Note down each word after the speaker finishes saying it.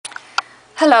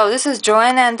Hello, this is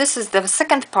Joanna, and this is the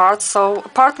second part, so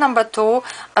part number 2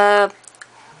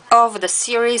 of the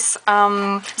series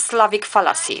Slavic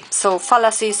Fallacy. So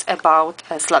fallacies about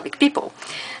Slavic people.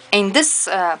 In this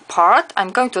part, I'm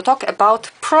going to talk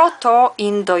about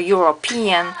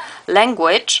Proto-Indo-European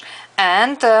language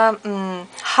and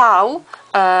how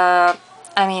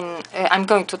I'm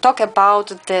going to talk about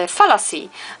the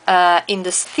fallacy in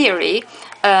this theory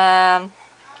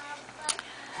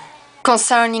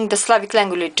concerning the Slavic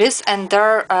languages and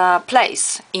their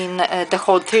place in the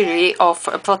whole theory of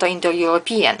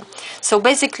Proto-Indo-European. So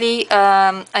basically,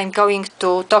 I'm going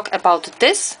to talk about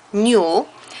this new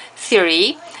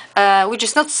theory, which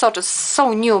is not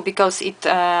so new because it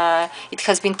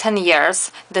has been 10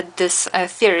 years that this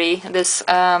theory, this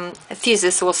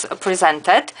thesis was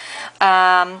presented.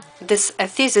 This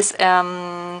thesis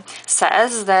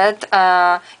says that,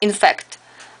 in fact,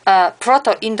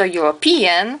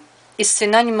 Proto-Indo-European is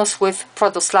synonymous with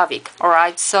Proto-Slavic,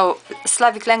 alright? So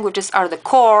Slavic languages are the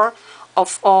core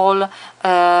of all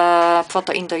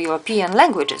Proto-Indo-European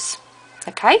languages,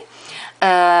 okay?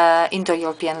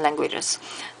 Indo-European languages.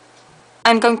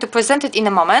 I'm going to present it in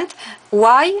a moment.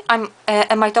 Why am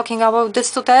I talking about this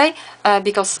today?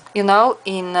 Because, you know,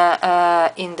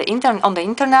 on the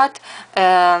internet,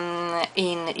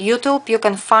 in YouTube, you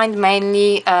can find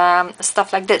mainly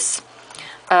stuff like this.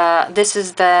 This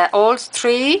is the old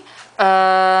tree,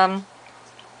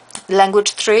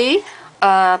 language tree,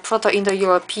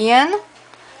 Proto-Indo-European.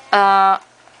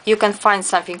 You can find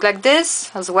something like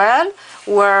this as well,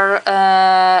 where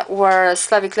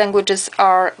Slavic languages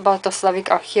are, Proto-Slavic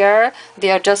are here.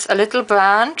 They are just a little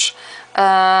branch,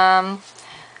 and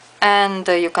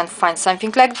you can find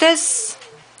something like this,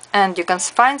 and you can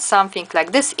find something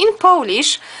like this in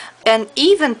Polish. And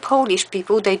even Polish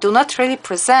people, they do not really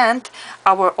present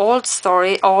our old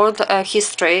story, old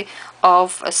history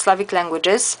of Slavic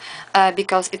languages,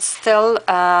 because it's still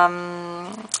a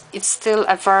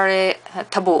very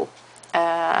taboo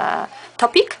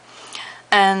topic,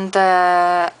 and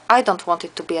I don't want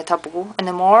it to be a taboo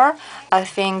anymore. I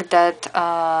think that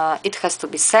it has to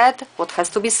be said what has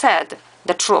to be said,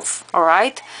 the truth, all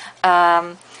right?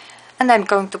 And I'm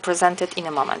going to present it in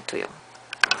a moment to you.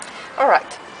 All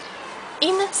right.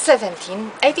 In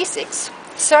 1786,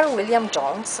 Sir William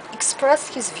Jones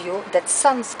expressed his view that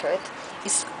Sanskrit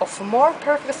is of more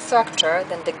perfect structure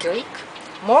than the Greek,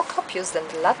 more copious than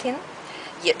the Latin,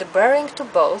 yet bearing to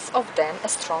both of them a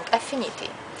strong affinity,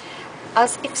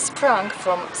 as if sprung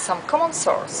from some common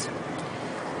source.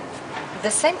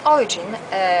 The same origin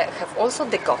have also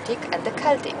the Gothic and the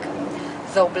Celtic,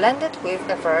 though blended with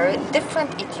a very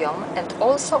different idiom, and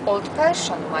also Old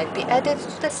Persian might be added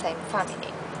to the same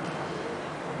family.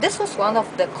 This was one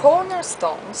of the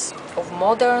cornerstones of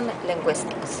modern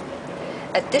linguistics.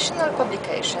 Additional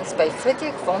publications by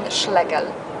Friedrich von Schlegel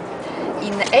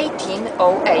in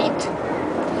 1808,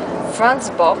 Franz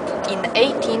Bopp in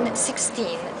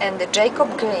 1816, and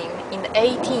Jacob Grimm in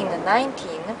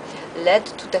 1819 led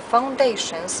to the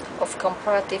foundations of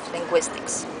comparative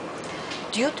linguistics.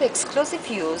 Due to exclusive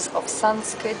use of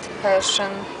Sanskrit,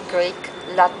 Persian, Greek,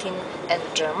 Latin, and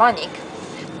Germanic,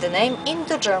 the name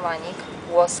Indo-Germanic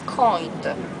was coined.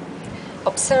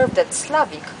 Observe that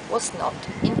Slavic was not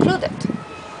included.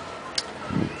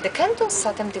 The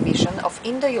Canton-Sutton division of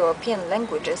Indo-European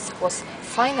languages was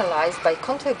finalized by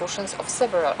contributions of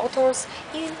several authors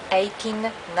in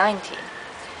 1890.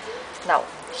 Now,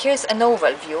 here's an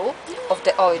overview of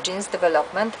the origins,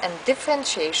 development, and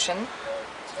differentiation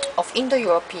of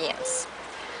Indo-Europeans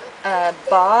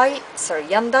by Sir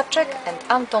Jan Dacek and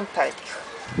Anton Pertich.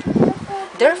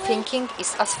 Their thinking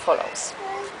is as follows.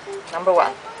 Number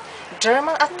 1.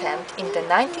 German attempt in the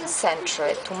 19th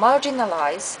century to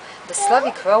marginalize the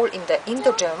Slavic role in the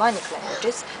Indo-Germanic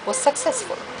languages was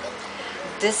successful.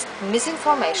 This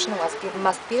misinformation must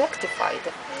be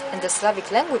rectified, and the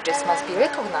Slavic languages must be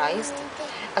recognized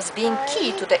as being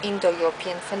key to the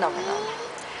Indo-European phenomenon.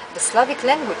 The Slavic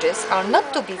languages are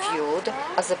not to be viewed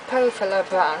as a peripheral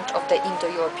branch of the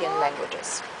Indo-European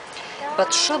languages,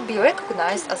 but should be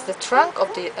recognized as the trunk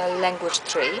of the language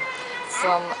tree,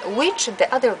 from which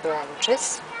the other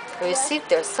branches receive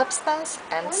their substance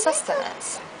and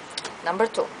sustenance. Number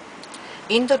 2.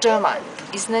 Indo-Germanic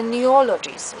is a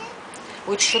neologism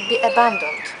which should be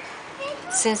abandoned,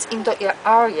 since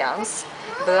Indo-Aryans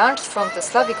branched from the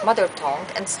Slavic mother tongue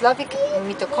and Slavic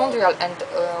mitochondrial and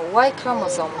Y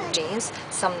chromosome genes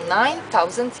some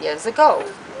 9,000 years ago.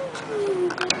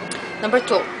 Number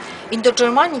 2.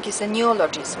 Indo-Germanic is a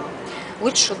neologism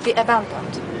which should be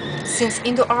abandoned, since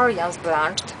Indo-Aryans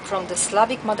branched from the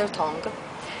Slavic mother tongue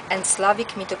and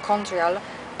Slavic mitochondrial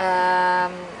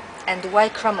and Y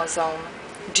chromosome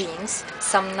genes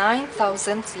some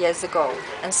 9,000 years ago,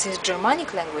 and since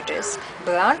Germanic languages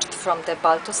branched from the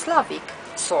Balto-Slavic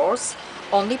source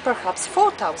only perhaps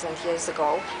 4,000 years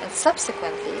ago and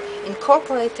subsequently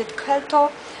incorporated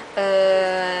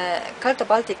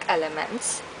Celto-Baltic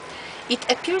elements, it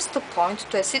appears to point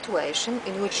to a situation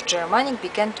in which Germanic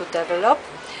began to develop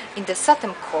in the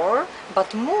Satem core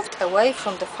but moved away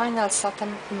from the final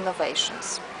Satem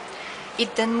innovations.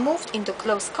 It then moved into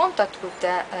close contact with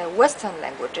the Western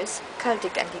languages,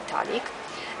 Celtic and Italic,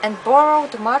 and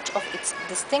borrowed much of its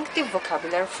distinctive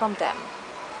vocabulary from them.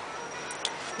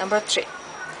 Number 3.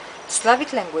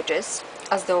 Slavic languages,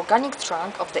 as the organic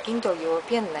trunk of the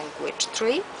Indo-European language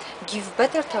tree, give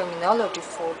better terminology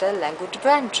for the language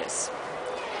branches.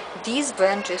 These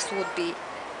branches would be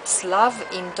Slav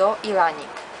Indo-Iranic,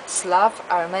 Slav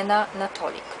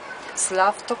Armena-Anatolic,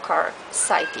 Slav Tokar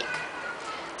Scythic,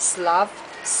 Slav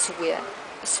Suis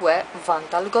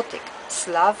Vandal Gothic,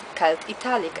 Slav Celt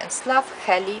Italic, and Slav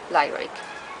Heli Lyric.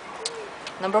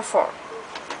 Number 4.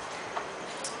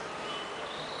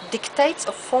 Dictates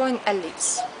of foreign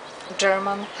elites,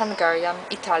 German, Hungarian,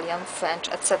 Italian, French,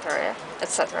 etc.,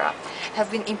 have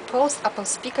been imposed upon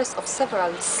speakers of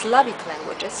several Slavic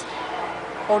languages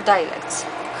or dialects.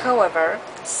 However,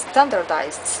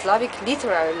 standardized Slavic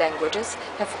literary languages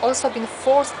have also been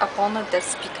forced upon the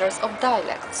speakers of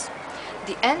dialects.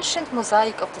 The ancient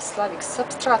mosaic of the Slavic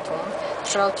substratum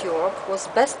throughout Europe was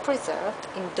best preserved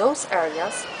in those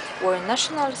areas where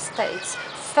national states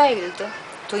failed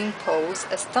to impose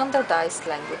a standardized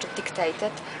language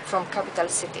dictated from capital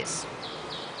cities.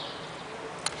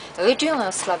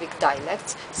 Regional Slavic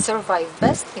dialects survive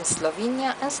best in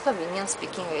Slovenia and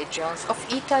Slovenian-speaking regions of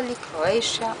Italy,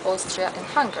 Croatia, Austria, and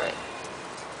Hungary.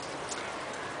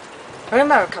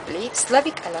 Remarkably,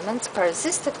 Slavic elements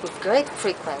persisted with great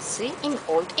frequency in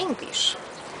Old English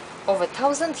over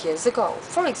 1,000 years ago,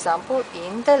 for example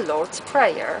in the Lord's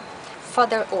Prayer,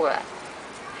 Father Ure.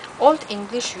 Old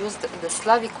English used the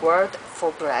Slavic word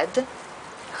for bread,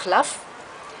 chlaf,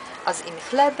 as in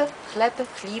chleb, chleb,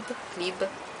 chlib, chlib,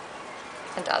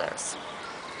 and others.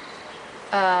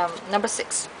 Number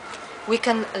 6. We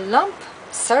can lump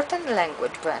certain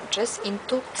language branches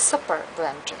into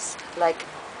super-branches, like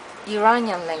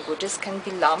Iranian languages can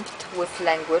be lumped with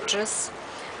languages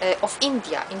of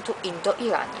India into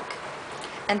Indo-Iranic,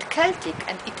 and Celtic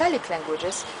and Italic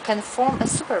languages can form a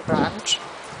super-branch,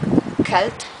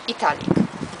 Celt-Italic,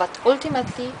 but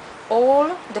ultimately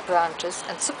all the branches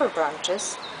and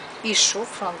super-branches issue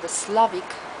from the Slavic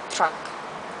trunk.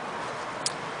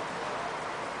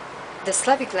 The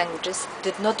Slavic languages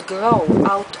did not grow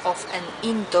out of an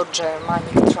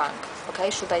Indo-Germanic trunk. Okay,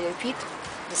 should I repeat?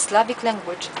 The Slavic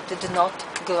language did not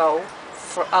grow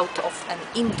out of an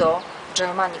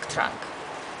Indo-Germanic trunk.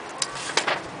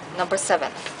 Number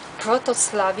 7.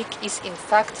 Proto-Slavic is in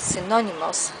fact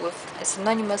synonymous with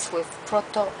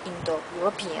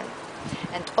Proto-Indo-European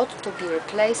and ought to be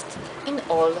replaced in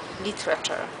all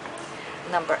literature.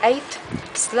 Number 8.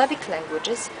 Slavic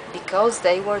languages, because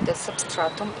they were the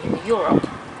substratum in Europe,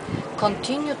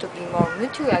 continue to be more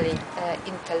mutually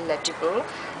intelligible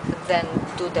than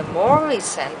do the more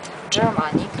recent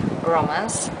Germanic,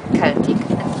 Romance, Celtic,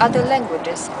 and other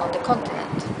languages on the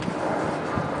continent.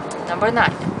 Number 9.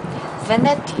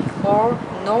 Veneti or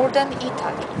Northern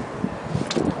Italy.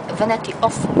 Veneti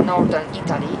of Northern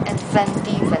Italy and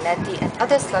Venti, Veneti, and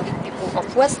other Slavic people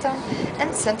of Western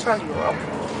and Central Europe,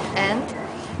 and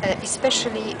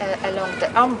especially along the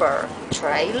Amber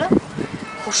Trail,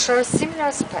 who share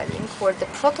similar spelling, were the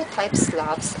prototype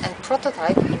Slavs and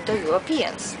prototype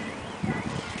Indo-Europeans.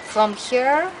 From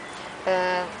here,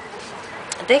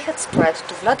 they had spread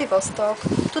to Vladivostok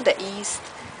to the east,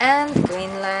 and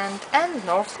Greenland and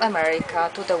North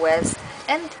America to the west,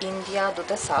 and India to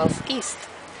the southeast.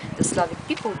 The Slavic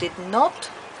people did not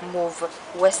move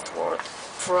westward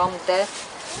from the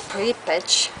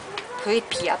Pripyat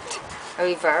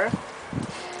river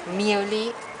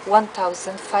merely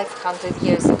 1,500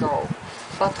 years ago,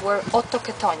 but were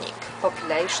autochthonic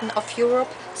population of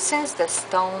Europe since the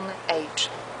Stone Age.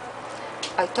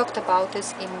 I talked about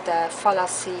this in the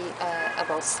fallacy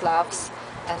about Slavs,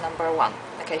 number 1.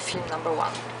 Okay, film number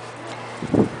 1.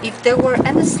 If there were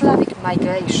any Slavic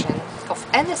migration of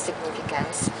any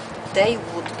significance, they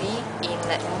would be in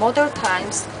modern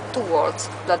times towards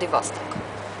Vladivostok.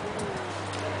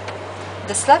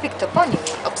 The Slavic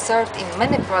toponymy observed in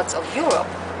many parts of Europe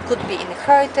could be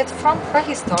inherited from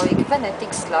prehistoric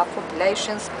Venetic Slav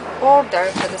populations or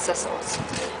their predecessors.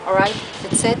 Alright,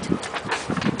 that's it.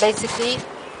 Basically,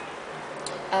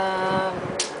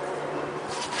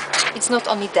 it's not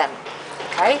only them.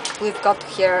 Okay, we've got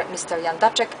here Mr.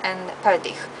 Jandacek and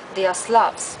Perdych. they are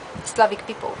Slavs, Slavic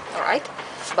people, alright?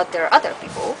 But there are other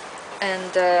people,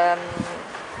 and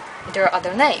there are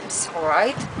other names,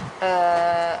 alright?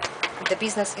 The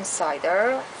Business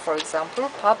Insider, for example,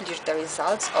 published the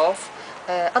results of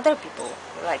other people,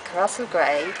 like Russell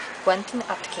Gray, Quentin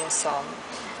Atkinson.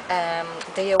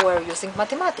 They were using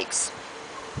mathematics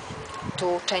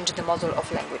to change the model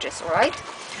of languages, alright?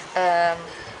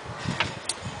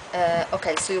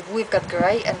 Okay, so we've got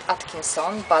Gray and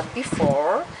Atkinson, but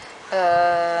before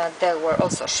there were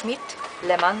also Schmidt,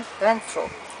 Lehmann, Renfrew.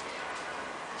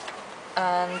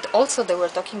 And also they were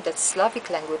talking that Slavic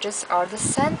languages are the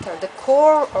center, the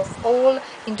core of all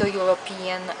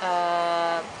Indo-European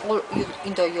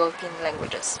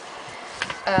languages.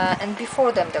 And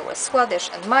before them there were Swedish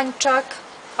and Manchak,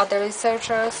 other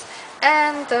researchers,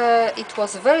 and it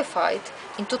was verified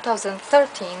in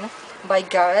 2013 by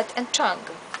Garrett and Chang.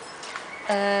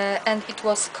 And it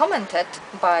was commented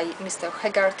by Mr.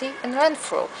 Hegarty and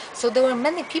Renfrew. So there were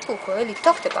many people who really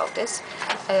talked about this.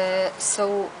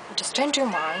 So just change your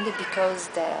mind, because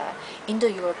the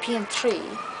Indo-European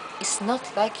tree is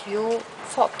not like you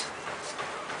thought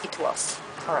it was,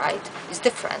 alright? It's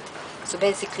different. So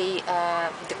basically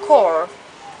the core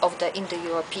of the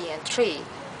Indo-European tree,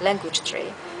 language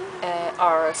tree,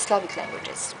 are Slavic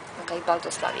languages, okay,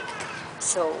 Balto-Slavic.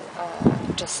 So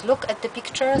just look at the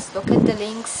pictures, look at the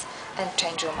links, and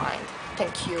change your mind.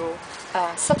 Thank you.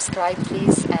 Subscribe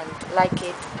please, and like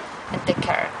it, and take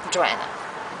care. Joanna.